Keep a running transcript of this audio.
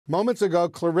Moments ago,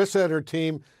 Clarissa and her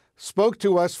team spoke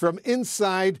to us from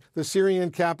inside the Syrian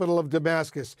capital of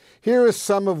Damascus. Here is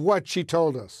some of what she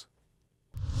told us.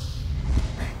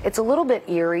 It's a little bit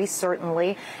eerie,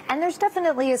 certainly, and there's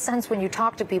definitely a sense when you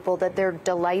talk to people that they're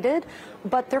delighted,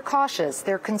 but they're cautious,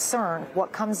 they're concerned.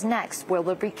 What comes next? Will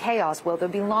there be chaos? Will there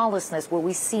be lawlessness? Will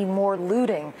we see more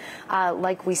looting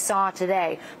like we saw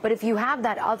today? But if you have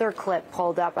that other clip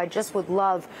pulled up, I just would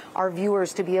love our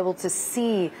viewers to be able to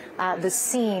see the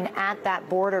scene at that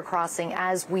border crossing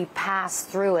as we pass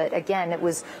through it. Again, it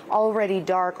was already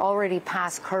dark, already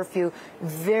past curfew,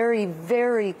 very,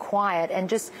 very quiet, and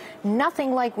just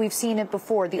nothing like we've seen it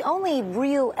before. The only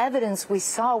real evidence we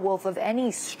saw, Wolf, of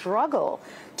any struggle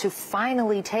to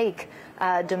finally take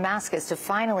Damascus, to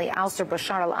finally oust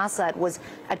Bashar al-Assad, was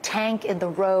a tank in the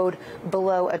road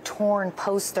below a torn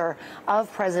poster of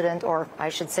President, or I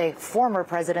should say former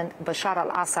President, Bashar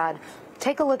al-Assad.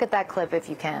 Take a look at that clip if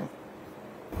you can.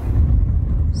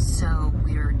 So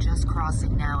we're just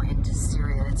crossing now into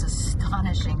Syria. It's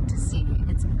astonishing to see.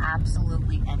 It's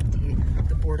absolutely empty.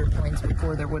 The border points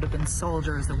before, there would have been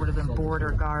soldiers, there would have been border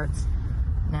guards.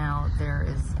 Now there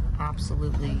is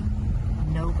absolutely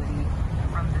nobody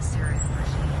from the Syrian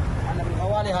regime.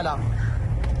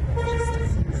 Just a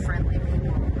few friendly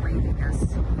people waving us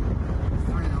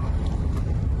through.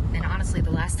 And honestly,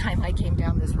 the last time I came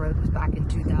down this road was back in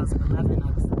 2011.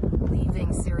 I was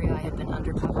leaving Syria. I had been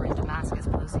undercover in Damascus,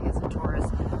 posing as a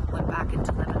tourist, went back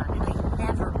into Lebanon, and I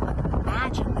never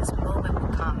imagined this moment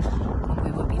would come when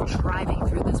we would be driving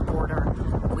through this border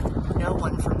with no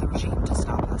one from the regime to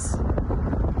stop us.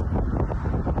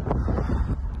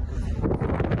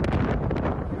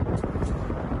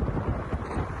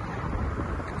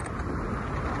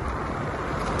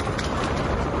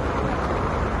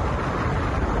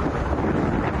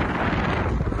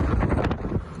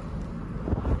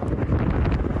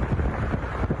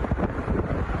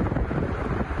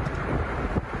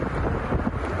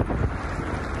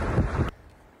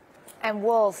 And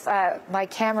Wolf, my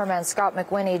cameraman, Scott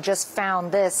McWhinney, just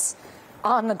found this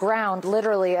on the ground,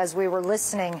 literally, as we were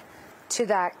listening to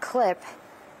that clip.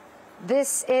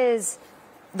 This is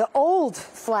the old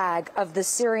flag of the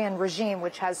Syrian regime,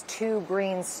 which has 2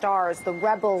 green stars. The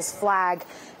rebels' flag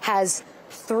has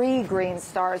 3 green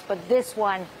stars, but this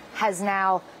one has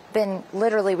now been,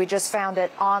 literally, we just found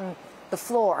it on the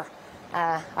floor.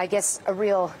 I guess a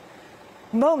real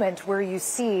moment where you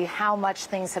see how much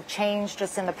things have changed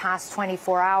just in the past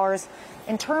 24 hours.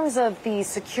 In terms of the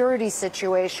security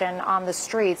situation on the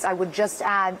streets, I would just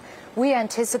add, we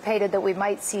anticipated that we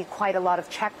might see quite a lot of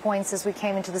checkpoints as we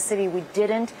came into the city. We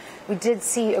didn't. We did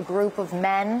see a group of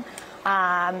men.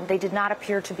 They did not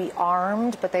appear to be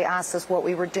armed, but they asked us what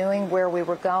we were doing, where we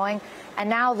were going. And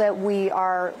now that we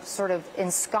are sort of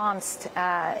ensconced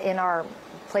in our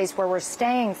place where we're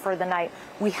staying for the night,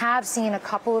 we have seen a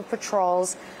couple of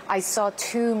patrols. I saw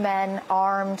 2 men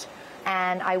armed,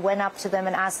 and I went up to them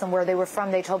and asked them where they were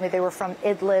from. They told me they were from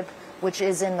Idlib, which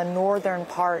is in the northern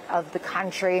part of the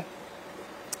country.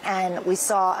 And we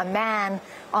saw a man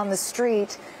on the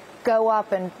street go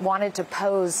up and wanted to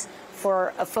pose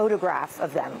for a photograph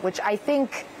of them, which I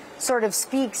think sort of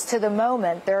speaks to the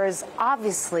moment. There is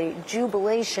obviously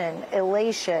jubilation,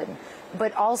 elation,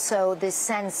 but also this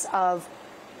sense of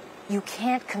you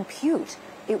can't compute.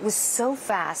 It was so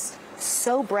fast,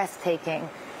 so breathtaking.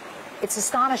 It's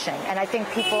astonishing, and I think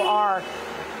people are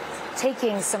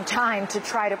taking some time to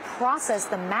try to process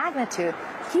the magnitude.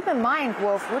 Keep in mind,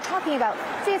 Wolf, we're talking about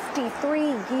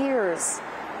 53 years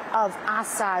of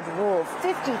Assad rule,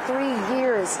 53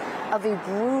 years of a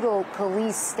brutal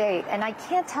police state. And I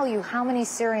can't tell you how many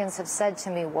Syrians have said to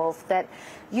me, Wolf, that,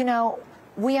 you know,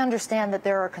 we understand that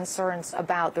there are concerns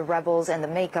about the rebels and the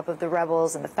makeup of the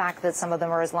rebels and the fact that some of them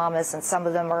are Islamists and some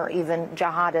of them are even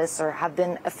jihadists or have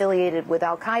been affiliated with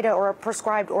al-Qaeda or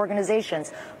prescribed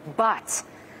organizations. But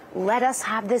let us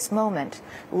have this moment.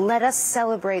 Let us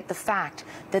celebrate the fact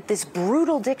that this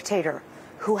brutal dictator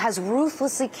who has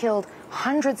ruthlessly killed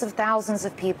hundreds of thousands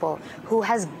of people, who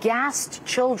has gassed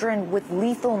children with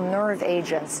lethal nerve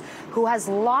agents, who has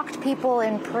locked people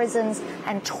in prisons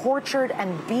and tortured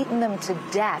and beaten them to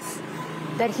death,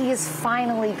 that he is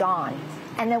finally gone.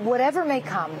 And that whatever may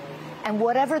come and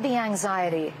whatever the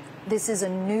anxiety, this is a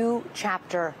new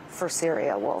chapter for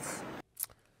Syria, Wolf.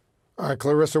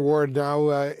 Clarissa Ward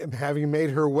now having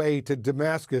made her way to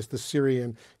Damascus, the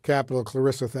Syrian capital.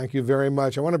 Clarissa, thank you very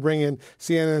much. I want to bring in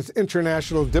CNN's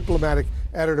international diplomatic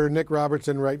editor, Nick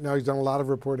Robertson, right now. He's done a lot of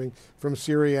reporting from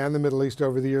Syria and the Middle East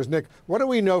over the years. Nick, what do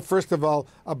we know, first of all,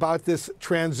 about this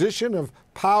transition of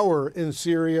power in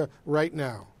Syria right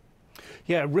now?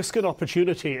 Yeah, risk and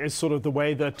opportunity is sort of the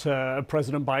way that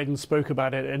President Biden spoke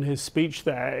about it in his speech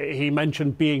there. He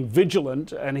mentioned being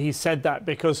vigilant, and he said that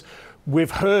because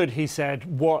we've heard, he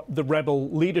said, what the rebel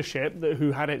leadership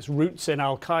who had its roots in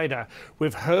al-Qaeda,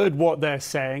 we've heard what they're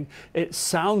saying. It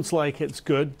sounds like it's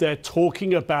good. They're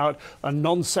talking about a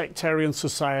non-sectarian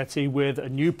society with a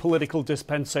new political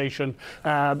dispensation.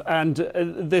 And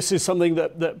this is something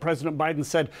that President Biden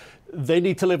said they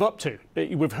need to live up to.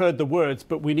 We've heard the words,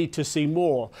 but we need to see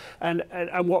more. And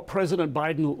what President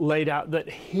Biden laid out that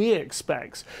he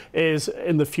expects is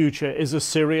in the future is a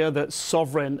Syria that's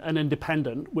sovereign and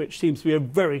independent, which seems to be a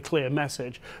very clear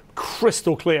message,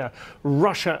 crystal clear.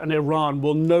 Russia and Iran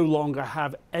will no longer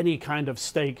have any kind of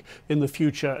stake in the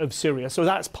future of Syria. So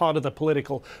that's part of the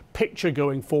political picture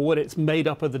going forward. It's made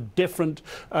up of the different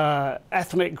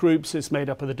ethnic groups. It's made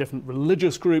up of the different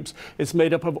religious groups. It's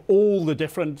made up of all the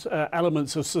different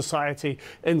elements of society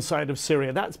inside of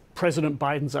Syria. That's President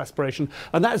Biden's aspiration.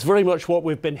 And that's very much what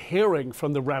we've been hearing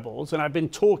from the rebels. And I've been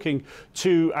talking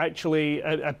to actually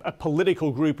a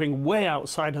political grouping way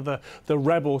outside of the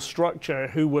rebel structure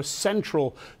who were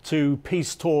central to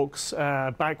peace talks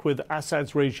back with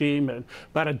Assad's regime. And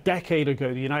about a decade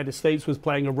ago, the United States was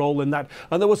playing a role in that.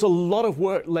 And there was a lot of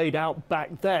work laid out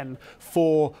back then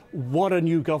for what a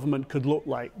new government could look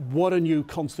like, what a new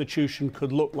constitution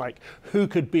could look like, who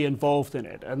could be involved in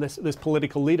it. And this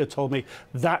political leader told me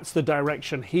that's the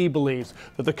direction he believes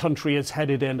that the country is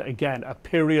headed in again, a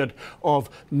period of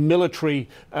military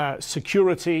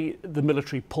security, the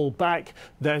military pull back.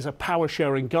 There's a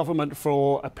power-sharing government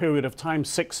for a period of time,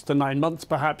 6 to 9 months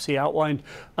perhaps, he outlined,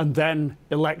 and then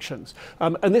elections.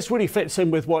 And this really fits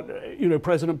in with what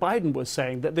President Biden was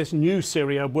saying, that this new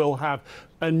Syria will have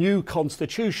a new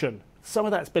constitution. Some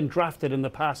of that's been drafted in the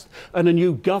past, and a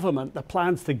new government, the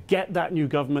plans to get that new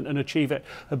government and achieve it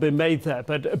have been made there.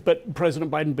 But President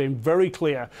Biden being very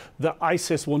clear that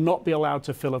ISIS will not be allowed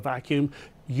to fill a vacuum.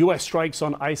 U.S. strikes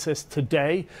on ISIS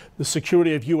today, the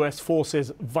security of U.S.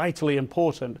 forces vitally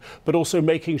important, but also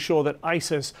making sure that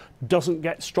ISIS doesn't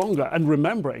get stronger. And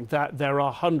remembering that there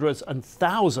are hundreds and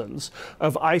thousands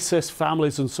of ISIS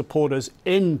families and supporters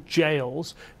in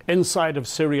jails inside of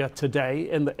Syria today,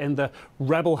 in the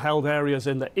rebel-held areas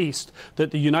in the east,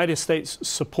 that the United States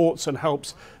supports and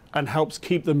helps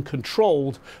keep them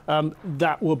controlled.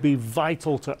 That will be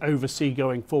vital to oversee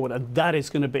going forward. And that is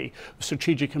going to be of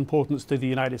strategic importance to the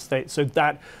United States. So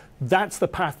that's the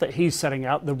path that he's setting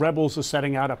out. The rebels are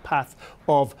setting out a path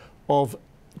of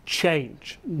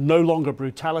change, no longer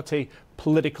brutality,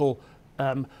 political,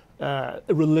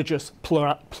 religious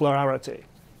plurality.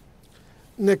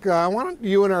 Nick, I want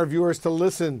you and our viewers to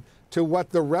listen to what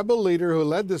the rebel leader who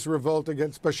led this revolt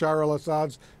against Bashar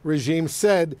al-Assad's regime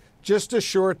said just a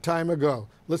short time ago.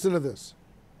 Listen to this.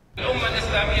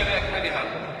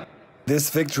 This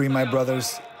victory, my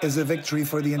brothers, is a victory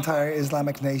for the entire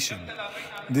Islamic nation.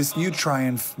 This new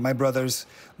triumph, my brothers,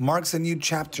 marks a new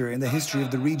chapter in the history of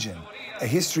the region, a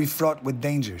history fraught with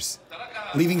dangers.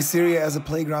 Leaving Syria as a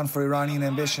playground for Iranian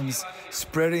ambitions,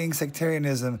 spreading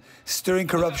sectarianism, stirring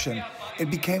corruption,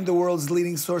 it became the world's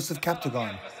leading source of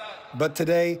captagon. But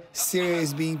today, Syria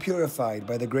is being purified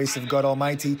by the grace of God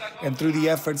Almighty and through the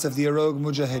efforts of the Arogue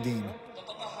Mujahideen.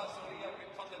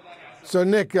 So,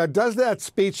 Nick, does that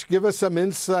speech give us some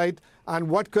insight on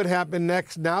what could happen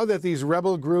next now that these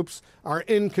rebel groups are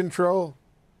in control?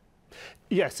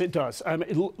 Yes, it does.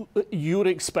 You would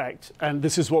expect, and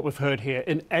this is what we've heard here,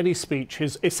 in any speech,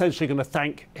 he's essentially going to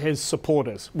thank his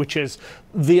supporters, which is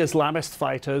the Islamist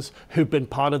fighters who've been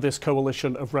part of this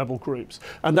coalition of rebel groups.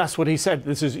 And that's what he said.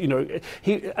 This is,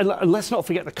 and let's not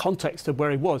forget the context of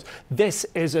where he was. This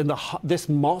is in this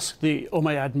mosque, the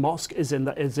Umayyad Mosque, is in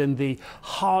the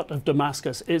heart of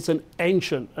Damascus. It's an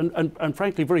ancient and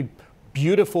frankly very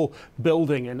beautiful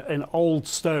building in old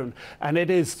stone, and it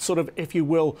is sort of, if you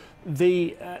will,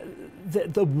 the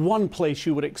one place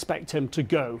you would expect him to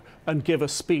go and give a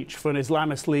speech for an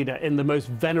Islamist leader in the most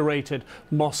venerated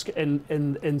mosque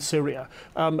in Syria.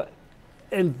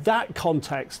 In that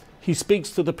context, he speaks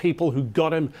to the people who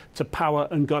got him to power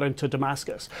and got him to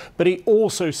Damascus. But he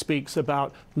also speaks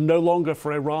about no longer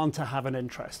for Iran to have an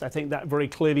interest. I think that very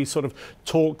clearly sort of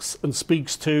talks and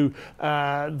speaks to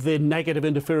the negative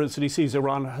interference that he sees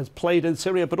Iran has played in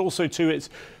Syria, but also to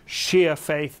its Shia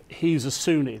faith. He's a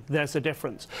Sunni. There's a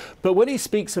difference. But when he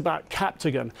speaks about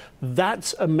captagon,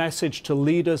 that's a message to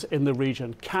leaders in the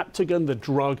region. Captagon, the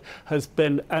drug, has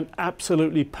been an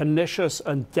absolutely pernicious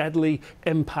and deadly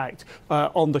impact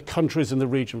on the countries in the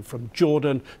region, from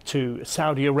Jordan to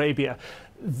Saudi Arabia.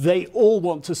 They all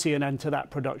want to see an end to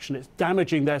that production. It's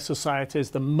damaging their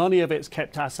societies. The money of it's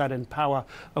kept Assad in power.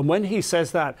 And when he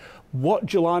says that, what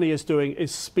Gilani is doing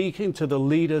is speaking to the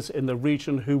leaders in the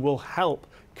region who will help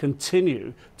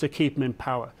continue to keep him in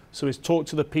power. So he's talked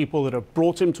to the people that have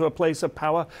brought him to a place of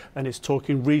power, and he's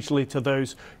talking regionally to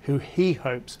those who he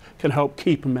hopes can help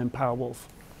keep him in power, Wolf.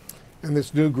 And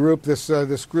this new group, this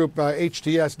group,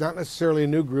 HTS, not necessarily a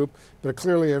new group, but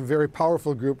clearly a very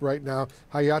powerful group right now,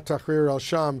 Hayat Tahrir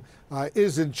al-Sham,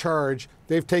 is in charge.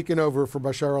 They've taken over for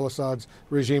Bashar al-Assad's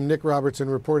regime. Nick Robertson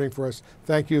reporting for us.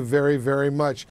 Thank you very, very much.